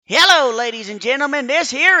Hello, ladies and gentlemen.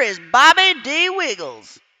 This here is Bobby D.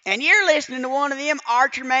 Wiggles. And you're listening to one of them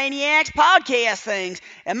Archer Maniacs podcast things.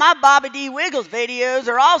 And my Bobby D. Wiggles videos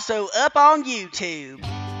are also up on YouTube.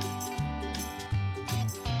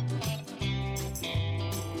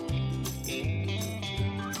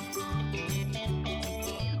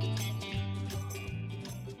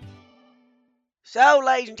 So,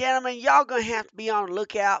 ladies and gentlemen, y'all gonna have to be on the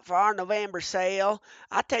lookout for our November sale.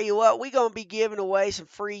 I tell you what, we're gonna be giving away some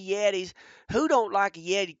free Yetis. Who don't like a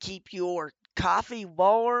Yeti to keep your coffee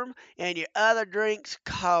warm and your other drinks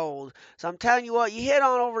cold? So I'm telling you what, you head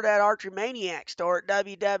on over to that Archer Maniac store at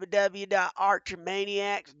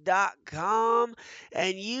www.archermaniacs.com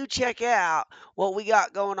and you check out what we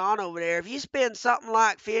got going on over there. If you spend something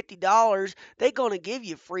like $50, they're gonna give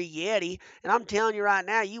you a free Yeti. And I'm telling you right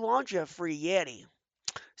now, you want you a free Yeti.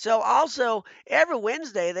 So also every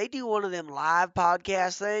Wednesday they do one of them live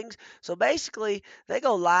podcast things. So basically they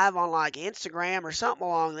go live on like Instagram or something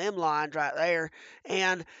along them lines right there,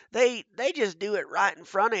 and they just do it right in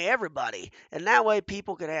front of everybody, and that way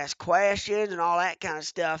people can ask questions and all that kind of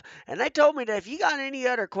stuff. And they told me that if you got any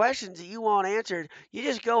other questions that you want answered, you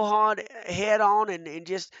just go on head on and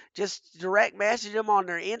just direct message them on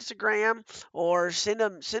their Instagram or send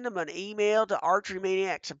them an email to Archery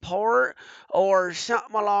Maniac Support or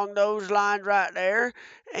something along those lines right there.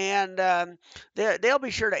 And they'll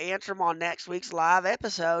be sure to answer them on next week's live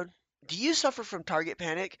episode. Do you suffer from target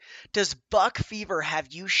panic? Does buck fever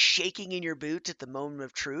have you shaking in your boots at the moment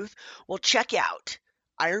of truth? Well, check out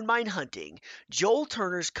Iron Mine Hunting. Joel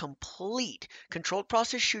Turner's complete controlled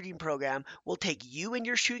process shooting program will take you and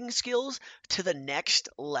your shooting skills to the next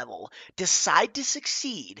level. Decide to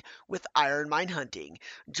succeed with Iron Mine Hunting.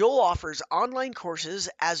 Joel offers online courses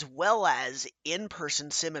as well as in-person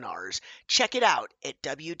seminars. Check it out at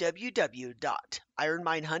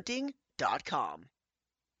www.ironminehunting.com.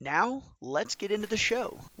 Now, let's get into the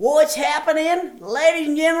show. What's happening, ladies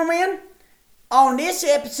and gentlemen? On this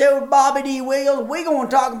episode of Bobby D. Wiggles, we're going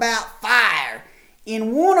to talk about fire.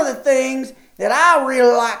 And one of the things that I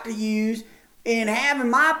really like to use in having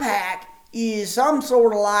my pack is some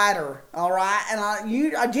sort of lighter, all right? And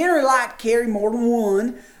I generally like to carry more than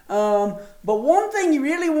one. But one thing you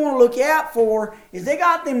really want to look out for is they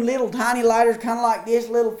got them little tiny lighters, kind of like this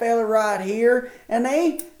little fella right here, and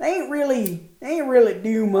they ain't really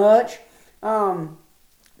do much.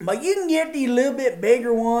 But you can get these little bit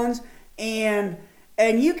bigger ones, and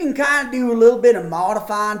you can kind of do a little bit of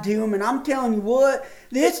modifying to them. And I'm telling you what,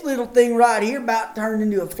 this little thing right here about turned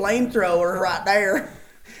into a flamethrower right there.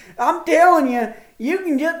 I'm telling you, you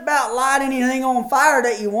can just about light anything on fire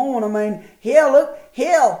that you want. I mean,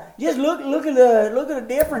 just look at the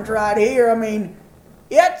difference right here. I mean,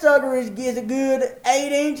 that sucker is a good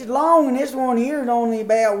 8 inches long, and this one here is only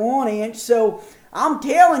about 1 inch. So I'm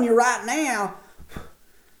telling you right now,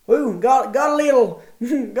 got a little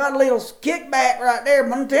kickback right there.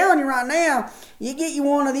 But I'm telling you right now, you get you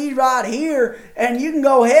one of these right here, and you can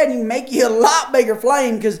go ahead and make you a lot bigger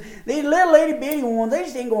flame, because these little itty bitty ones, they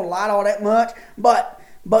just ain't gonna light all that much. But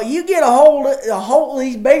you get a hold of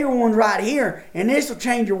these bigger ones right here, and this will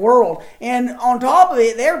change your world. And on top of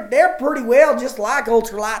it, they're pretty well just like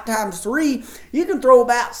Ultralight x3. You can throw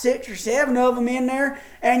about 6 or 7 of them in there,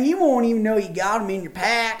 and you won't even know you got them in your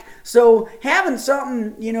pack. So having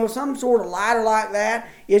something, some sort of lighter like that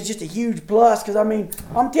is just a huge plus. Because I mean,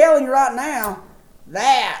 I'm telling you right now,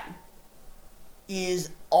 that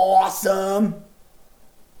is awesome.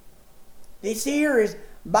 This here is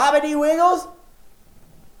Bobby D. Wiggles.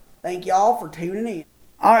 Thank y'all for tuning in.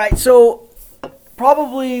 All right, so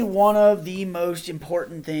probably one of the most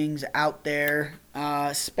important things out there,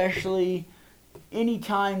 especially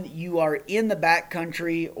anytime that you are in the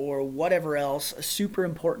backcountry or whatever else, a super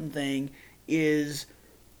important thing is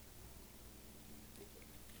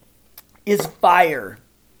fire.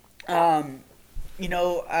 I've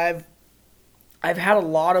had a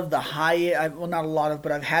lot of the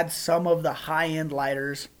I've had some of the high-end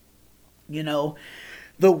lighters,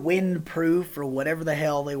 the windproof or whatever the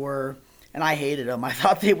hell they were, and I hated them. I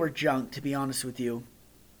thought they were junk, to be honest with you.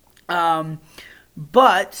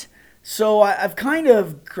 But so I've kind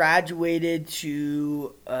of graduated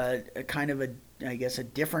to a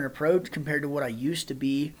different approach compared to what I used to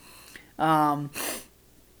be. Now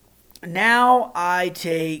I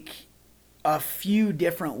take a few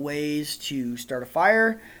different ways to start a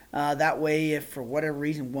fire. That way, if for whatever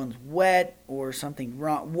reason one's wet or something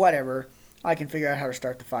wrong, whatever, I can figure out how to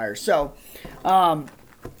start the fire. So, I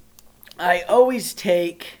always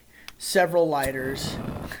take several lighters.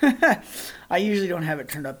 I usually don't have it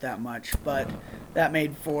turned up that much, but that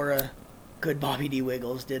made for a good Bobby D.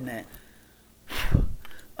 Wiggles, didn't it?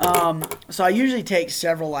 So I usually take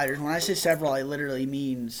several lighters. When I say several, I literally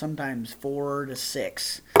mean sometimes 4 to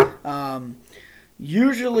 6. Um,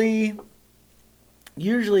 usually,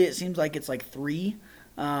 usually it seems like it's like 3,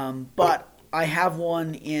 but I have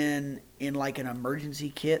one in like an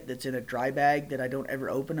emergency kit that's in a dry bag that I don't ever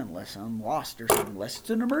open unless I'm lost or something, unless it's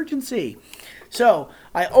an emergency. So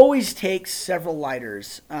I always take several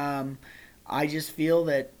lighters. I just feel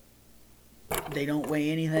that they don't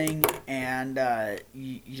weigh anything, and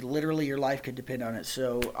you literally your life could depend on it.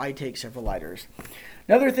 So I take several lighters.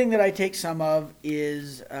 Another thing that I take some of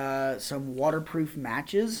is some waterproof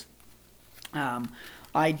matches.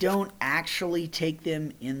 I don't actually take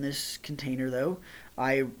them in this container though.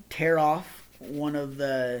 I tear off one of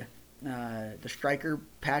the striker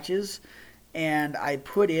patches, and I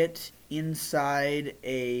put it inside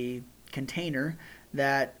a container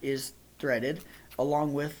that is threaded,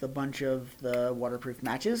 along with a bunch of the waterproof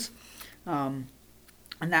matches. And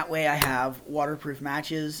that way I have waterproof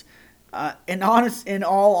matches. In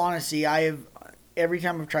all honesty, every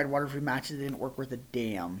time I've tried waterproof matches, they didn't work worth a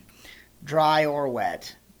damn. Dry or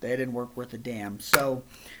wet, they didn't work worth a damn. So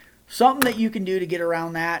something that you can do to get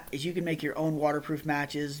around that is you can make your own waterproof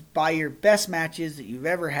matches. Buy your best matches that you've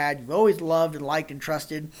ever had, you've always loved and liked and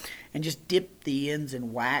trusted, and just dip the ends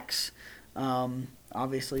in wax.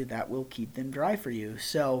 Obviously, that will keep them dry for you.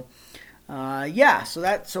 So,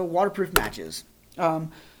 so waterproof matches.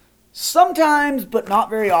 Sometimes, but not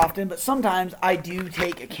very often, but sometimes I do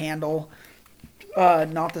take a candle,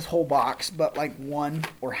 not this whole box, but like one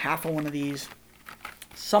or half of one of these,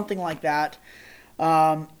 something like that.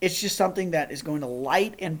 It's just something that is going to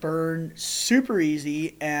light and burn super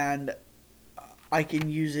easy, and I can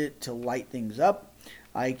use it to light things up.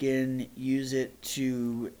 I can use it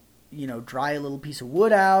to dry a little piece of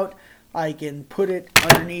wood out. I can put it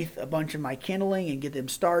underneath a bunch of my kindling and get them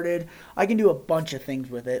started. I can do a bunch of things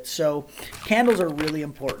with it. So candles are really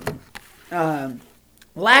important.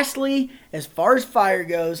 Lastly, as far as fire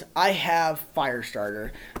goes, I have fire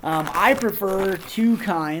starter. I prefer 2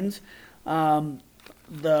 kinds.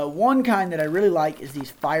 The one kind that I really like is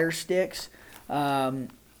these fire sticks. I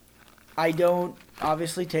don't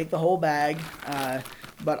obviously take the whole bag,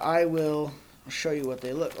 but I will show you what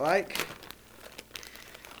they look like.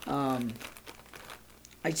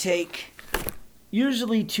 I take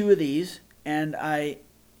usually 2 of these, and I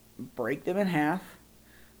break them in half,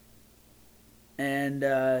 and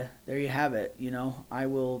there you have it. I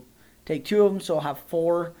will take 2 of them, so I'll have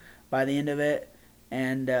 4 by the end of it,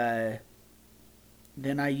 and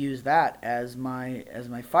then I use that as my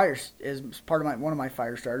fire, as part of one of my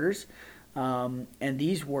fire starters. And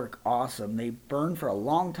these work awesome. They burn for a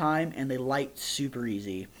long time, and they light super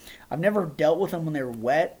easy. I've never dealt with them when they were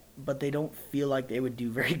wet, but they don't feel like they would do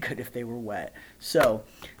very good if they were wet. So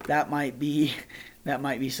that might be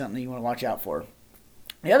something you want to watch out for.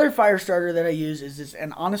 The other fire starter that I use is this,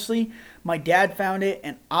 and honestly, my dad found it,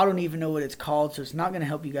 and I don't even know what it's called, so it's not going to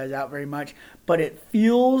help you guys out very much, but it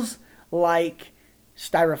feels like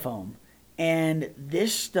styrofoam. And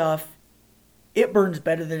this stuff, it burns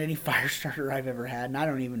better than any fire starter I've ever had, and I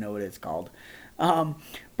don't even know what it's called.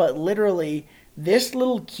 But literally, this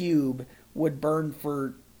little cube would burn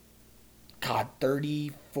for,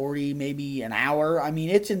 30, 40, maybe an hour. I mean,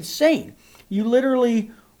 it's insane. You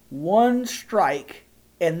literally, one strike,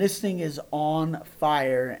 and this thing is on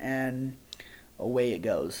fire, and away it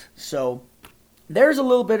goes. So there's a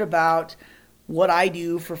little bit about what I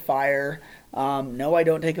do for fire. No, I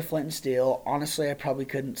don't take a flint and steel. Honestly, I probably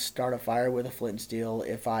couldn't start a fire with a flint and steel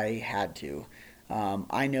if I had to.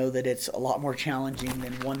 I know that it's a lot more challenging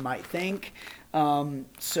than one might think.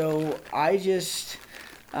 So I just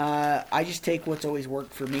take what's always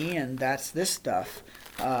worked for me, and that's this stuff.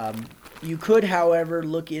 You could, however,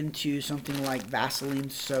 look into something like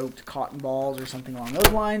Vaseline-soaked cotton balls or something along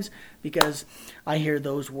those lines, because I hear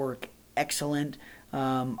those work excellent.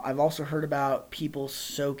 I've also heard about people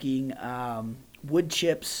soaking wood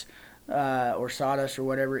chips or sawdust or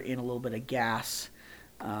whatever in a little bit of gas,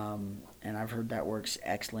 and I've heard that works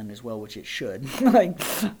excellent as well, which it should. Like,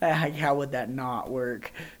 how would that not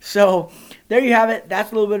work? So there you have it.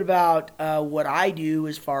 That's a little bit about what I do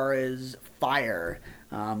as far as fire,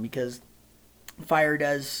 because fire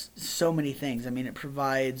does so many things. I mean, it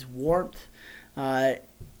provides warmth, a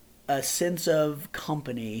sense of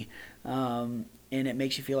company, and it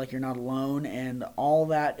makes you feel like you're not alone, and all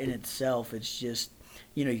that in itself, it's just,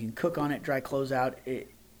 you can cook on it, dry clothes out,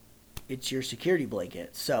 it's your security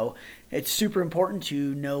blanket. So it's super important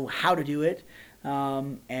to know how to do it,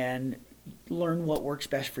 and learn what works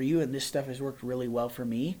best for you, and this stuff has worked really well for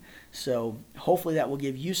me. So hopefully that will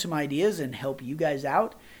give you some ideas and help you guys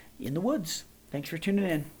out in the woods. Thanks for tuning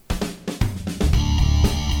in.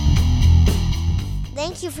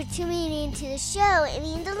 Thank you for tuning into the show. It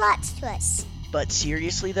means a lot to us. But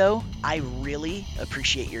seriously though, I really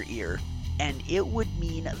appreciate your ear. And it would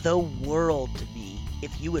mean the world to me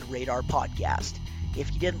if you would rate our podcast.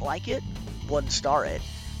 If you didn't like it, 1 star it.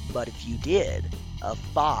 But if you did, a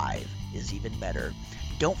 5 is even better.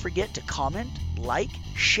 Don't forget to comment, like,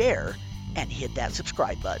 share, and hit that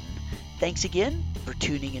subscribe button. Thanks again for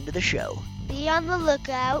tuning into the show. Be on the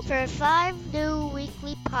lookout for 5 new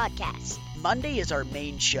weekly podcasts. Monday is our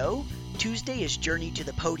main show. Tuesday is Journey to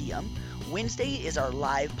the Podium. Wednesday is our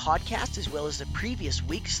live podcast as well as the previous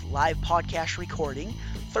week's live podcast recording.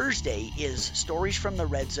 Thursday is Stories from the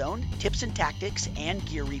Red Zone, Tips and Tactics, and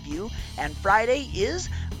Gear Review. And Friday is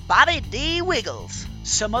Bobby D. Wiggles.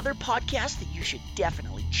 Some other podcasts that you should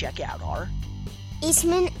definitely check out are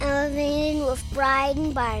Eastman Elevated with Brian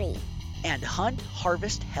and Barney. and Hunt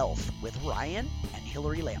Harvest Health with Ryan and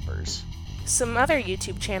Hillary Lampers. Some other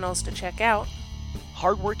YouTube channels to check out: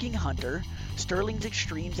 Hardworking Hunter, Sterling's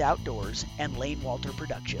Extremes Outdoors, and Lane Walter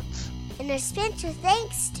Productions. And a special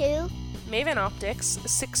thanks to Maven Optics,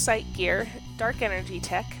 Six Sight Gear, Dark Energy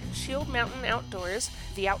Tech, Shield Mountain Outdoors,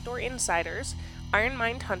 The Outdoor Insiders, Iron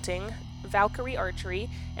Mind Hunting, Valkyrie Archery,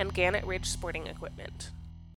 and Gannett Ridge Sporting Equipment.